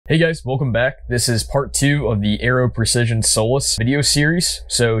Hey guys, welcome back. This is part 2 of the Aero Precision Solus video series.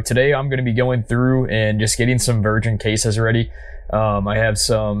 So today I'm going to be going through and just getting some virgin cases ready. I have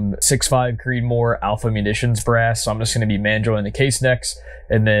some 6.5 Creedmoor alpha munitions brass, so I'm just going to be mandrilling the case necks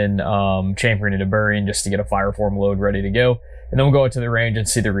and then chamfering and deburring just to get a fireform load ready to go. And then we'll go out to the range and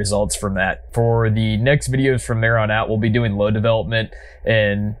see the results from that. For the next videos from there on out, we'll be doing load development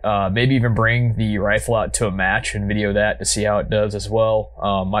and maybe even bring the rifle out to a match and video that to see how it does as well.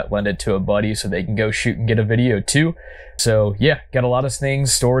 Might lend it to a buddy so they can go shoot and get a video too. So yeah, got a lot of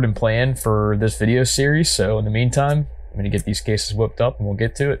things stored and planned for this video series. So in the meantime, I'm gonna get these cases whipped up and we'll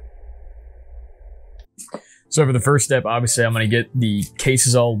get to it. So for the first step, obviously I'm gonna get the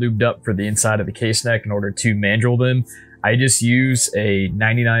cases all lubed up for the inside of the case neck in order to mandrel them. I just use a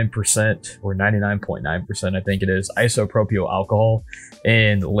 99% or 99.9%, I think it is, isopropyl alcohol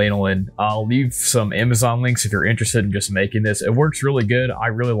and lanolin. I'll leave some Amazon links if you're interested in just making this. It works really good. I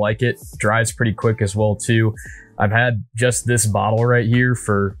really like it. Dries pretty quick as well too. I've had just this bottle right here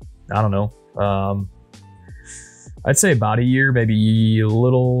for, I don't know, I'd say about a year, maybe a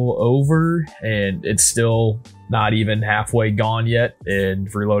little over, and it's still not even halfway gone yet, and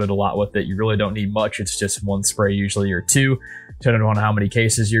reloaded a lot with it. You really don't need much. It's just one spray usually or two, depending on how many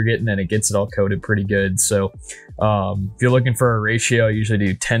cases you're getting, and it gets it all coated pretty good. So if you're looking for a ratio, I usually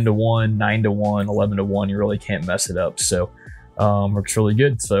do 10 to 1, 9 to 1, 11 to 1. You really can't mess it up. So works really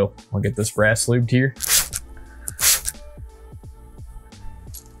good. So I'll get this brass lubed here.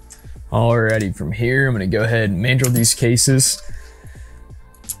 Alrighty, from here, I'm gonna go ahead and mandrel these cases.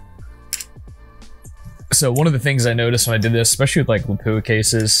 So one of the things I noticed when I did this, especially with like Lapua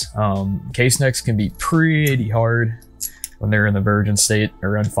cases, case necks can be pretty hard when they're in the virgin state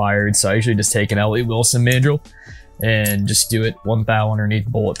or unfired. So I usually just take an L.E. Wilson mandrel and just do it 1 thou underneath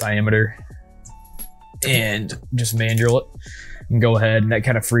bullet diameter and just mandrel it and go ahead, and that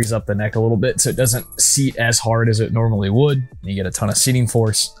kind of frees up the neck a little bit so it doesn't seat as hard as it normally would. You get a ton of seating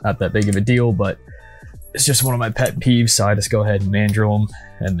force, not that big of a deal, but it's just one of my pet peeves. So I just go ahead and mandrel them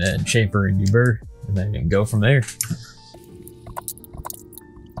and then chamfer and debur, and then you can go from there.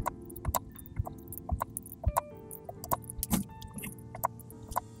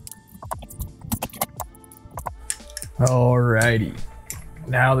 Alrighty.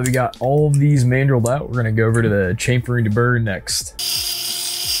 Now that we got all of these mandreled out, we're gonna go over to the chamfer and debur next.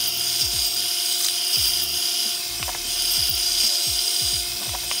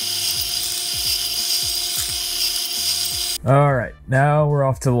 All right, now we're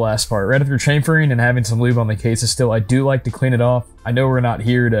off to the last part. Right after chamfering and having some lube on the cases still, I do like to clean it off. I know we're not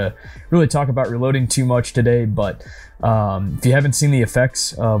here to really talk about reloading too much today, but if you haven't seen the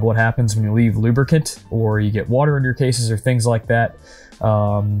effects of what happens when you leave lubricant or you get water in your cases or things like that,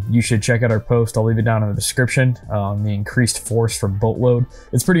 you should check out our post. I'll leave it down in the description. The increased force from bolt load.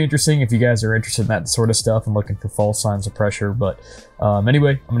 It's pretty interesting if you guys are interested in that sort of stuff and looking for false signs of pressure. But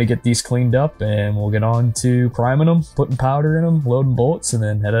anyway, I'm gonna get these cleaned up and we'll get on to priming them, putting powder in them, loading bullets, and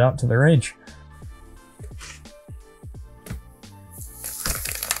then head out to the range.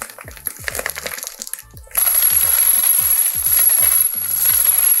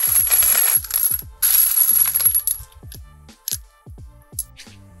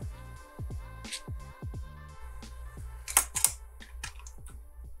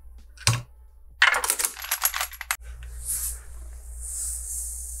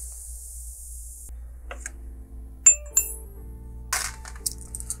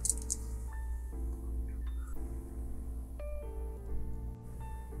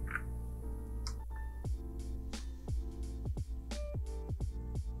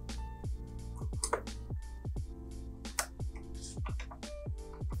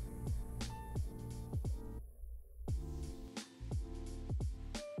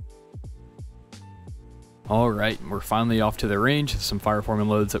 Alright, we're finally off to the range. Some fireforming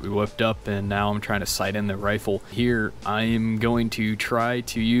loads that we whipped up, and now I'm trying to sight in the rifle. Here, I'm going to try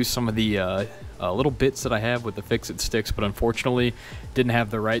to use some of the little bits that I have with the fix-it sticks, but unfortunately didn't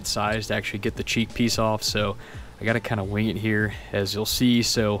have the right size to actually get the cheek piece off, so I gotta kind of wing it here, as you'll see.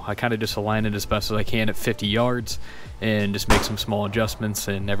 So I kind of just align it as best as I can at 50 yards and just make some small adjustments,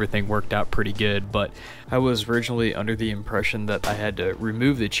 and everything worked out pretty good. But I was originally under the impression that I had to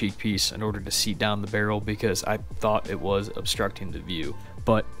remove the cheek piece in order to seat down the barrel because I thought it was obstructing the view.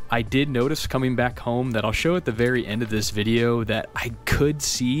 But I did notice coming back home that I'll show at the very end of this video that I could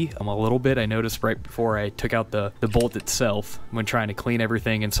see a little bit. I noticed right before I took out the bolt itself when trying to clean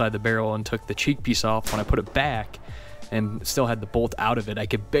everything inside the barrel and took the cheek piece off. When I put it back, and still had the bolt out of it, I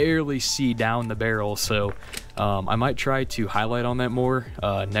could barely see down the barrel. So I might try to highlight on that more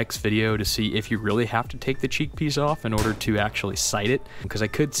next video to see if you really have to take the cheek piece off in order to actually sight it, because I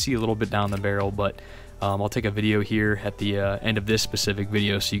could see a little bit down the barrel. But I'll take a video here at the end of this specific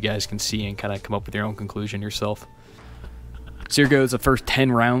video so you guys can see and kind of come up with your own conclusion yourself. So here goes the first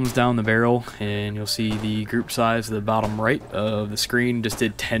 10 rounds down the barrel, and you'll see the group size at the bottom right of the screen. Just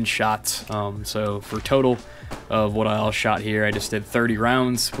did 10 shots. So for total of what I all shot here, I just did 30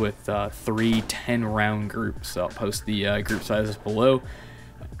 rounds with 3 10-round groups. So I'll post the group sizes below.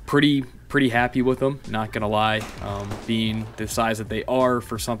 Pretty happy with them, not gonna lie, being the size that they are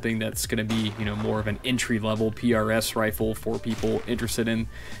for something that's gonna be, you know, more of an entry-level PRS rifle for people interested in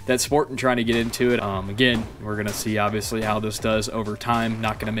that sport and trying to get into it. Again, we're gonna see obviously how this does over time.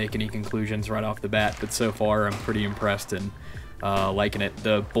 Not gonna make any conclusions right off the bat, but so far I'm pretty impressed and liking it.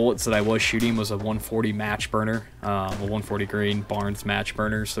 The bullets that I was shooting was a 140 match burner, a 140 grain Barnes match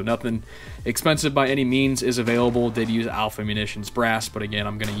burner, so nothing expensive by any means is available. Did use Alpha Munitions brass, but again,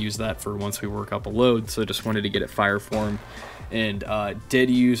 I'm going to use that for once we work up a load, so just wanted to get it Fireformed. And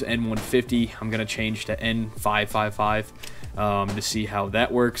did use N150. I'm going to change to N555 to see how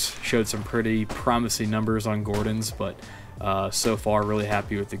that works. Showed some pretty promising numbers on Gordon's, but so far really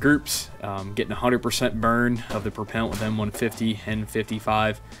happy with the groups. Getting 100% burn of the propellant with M150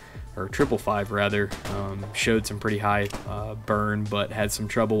 N55 or 555 rather. Showed some pretty high burn, but had some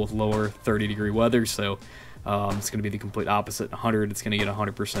trouble with lower 30-degree weather, so it's going to be the complete opposite. 100, it's going to get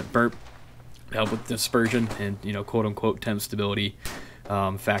 100% burnt, help with dispersion and, you know, quote-unquote temp stability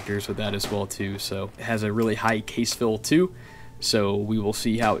factors with that as well too. So it has a really high case fill too. So we will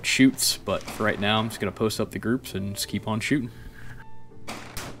see how it shoots, but for right now I'm just going to post up the groups and just keep on shooting.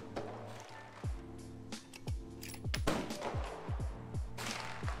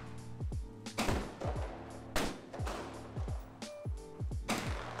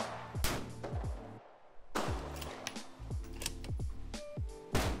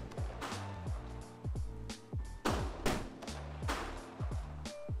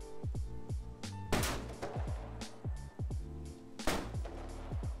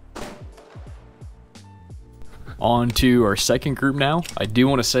 On to our second group now. I do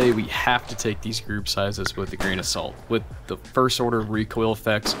want to say we have to take these group sizes with a grain of salt. With the first order recoil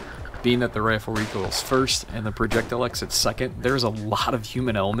effects, being that the rifle recoils first and the projectile exits second, there's a lot of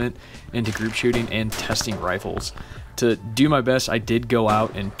human element into group shooting and testing rifles. To do my best, I did go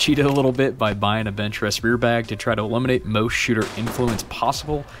out and cheated a little bit by buying a bench rest rear bag to try to eliminate most shooter influence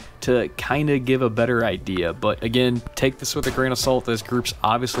possible to kind of give a better idea. But again, take this with a grain of salt, as groups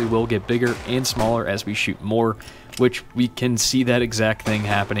obviously will get bigger and smaller as we shoot more, which we can see that exact thing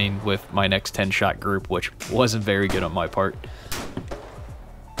happening with my next 10-shot group, which wasn't very good on my part.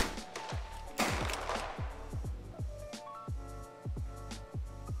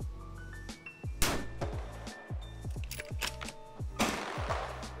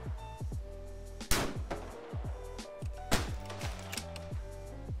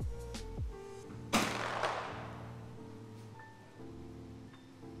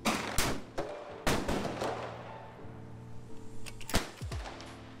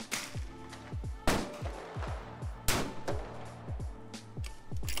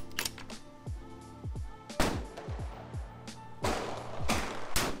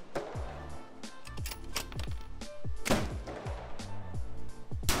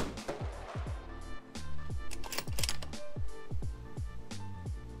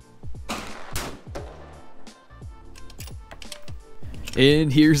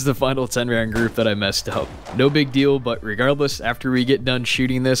 And here's the final 10-round group that I messed up. No big deal, but regardless, after we get done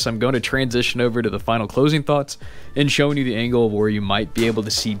shooting this, I'm going to transition over to the final closing thoughts and showing you the angle of where you might be able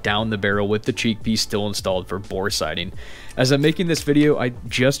to see down the barrel with the cheek piece still installed for bore sighting. As I'm making this video, I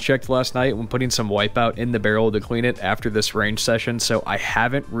just checked last night when putting some wipeout in the barrel to clean it after this range session, so I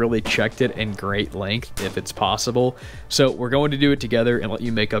haven't really checked it in great length if it's possible. So we're going to do it together and let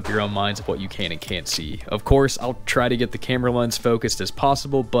you make up your own minds of what you can and can't see. Of course, I'll try to get the camera lens focused as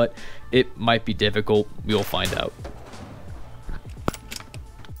possible, but it might be difficult. We'll find out.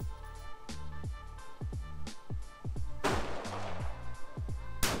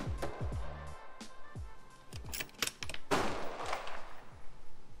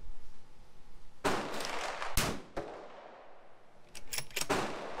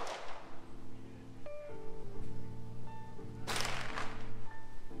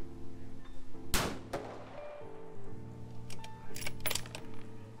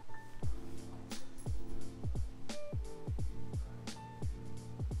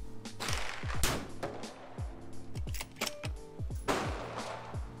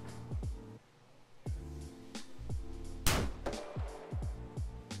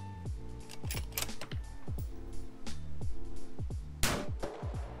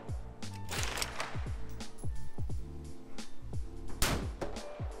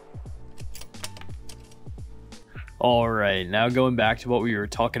 Alright, now going back to what we were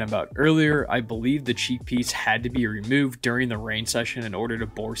talking about earlier, I believe the cheek piece had to be removed during the rain session in order to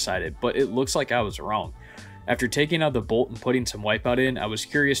bore sight it, but it looks like I was wrong. After taking out the bolt and putting some wipeout in, I was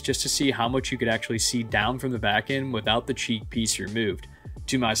curious just to see how much you could actually see down from the back end without the cheek piece removed.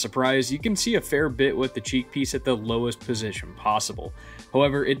 To my surprise, you can see a fair bit with the cheek piece at the lowest position possible.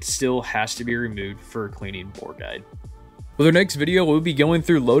 However, it still has to be removed for a cleaning bore guide. With our next video, we'll be going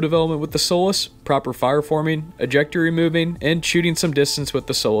through low development with the Solus, proper fireforming, ejector removing, and shooting some distance with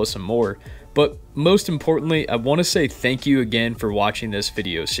the Solus and more. But most importantly, I want to say thank you again for watching this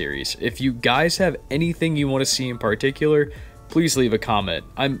video series. If you guys have anything you want to see in particular, please leave a comment.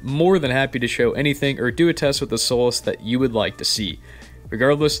 I'm more than happy to show anything or do a test with the Solus that you would like to see.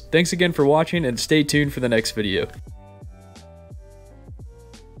 Regardless, thanks again for watching and stay tuned for the next video.